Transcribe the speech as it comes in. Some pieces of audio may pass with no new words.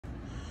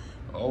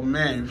Oh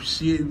man, if you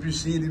see it, if you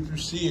see it, if you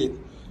see it.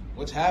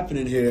 What's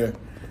happening here?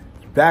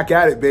 Back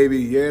at it, baby.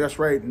 Yeah, that's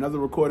right. Another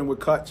recording with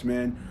Cuts,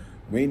 man.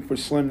 Waiting for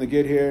Slim to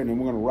get here, and then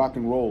we're gonna rock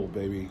and roll,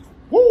 baby.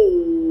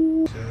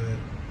 Woo!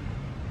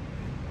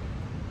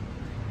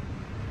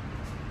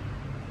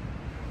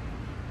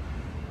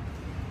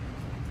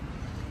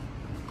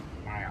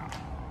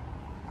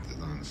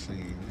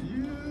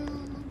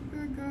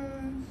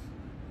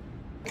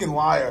 Fucking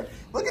liar.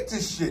 Look at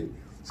this shit.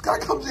 This guy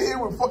comes in here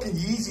with fucking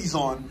Yeezys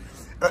on,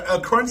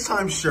 a crunch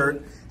time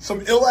shirt,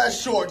 some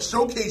ill-ass shorts,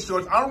 showcase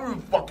shorts I don't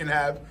even fucking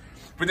have.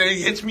 But then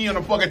he hits me on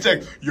a fucking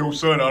text. Yo,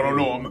 son, I don't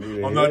know.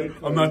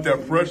 I'm not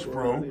that fresh,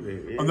 bro.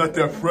 I'm not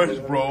that fresh,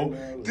 bro.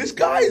 This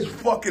guy is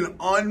fucking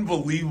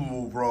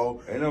unbelievable,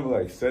 bro. Ain't no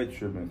like set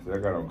tripping. So I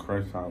got on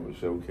crunch time with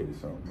showcase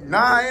something.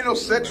 Nah, ain't no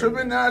set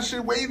tripping. Nah,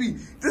 shit wavy.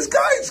 This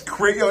guy is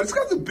crazy. Yo, this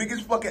guy's the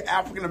biggest fucking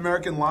African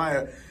American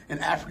liar in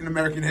African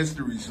American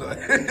history, son.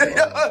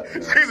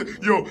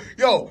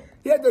 yo.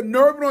 He had the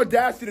nerve and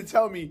audacity to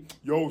tell me,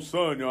 yo,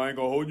 son, yo, I ain't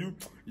gonna hold you.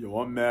 Yo,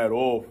 I'm mad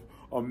off.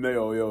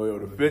 Yo,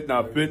 the fit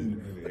not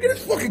fitting. Look at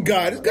this fucking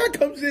guy. This guy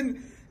comes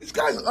in. This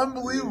guy's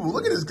unbelievable.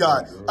 Look at this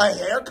guy. A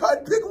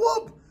haircut, big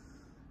whoop.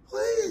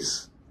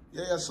 Please.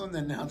 Yeah,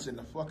 something announced in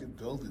the fucking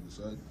building,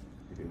 son.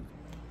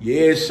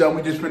 Yeah, son,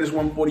 we just finished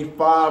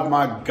 145,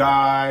 my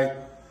guy.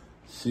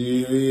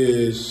 See, he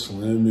is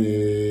Slimmy.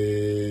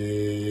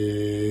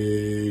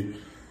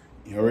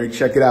 You already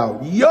check it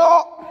out.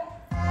 Yo!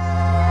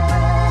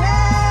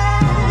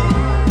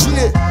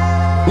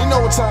 Yeah, you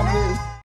know what time it is.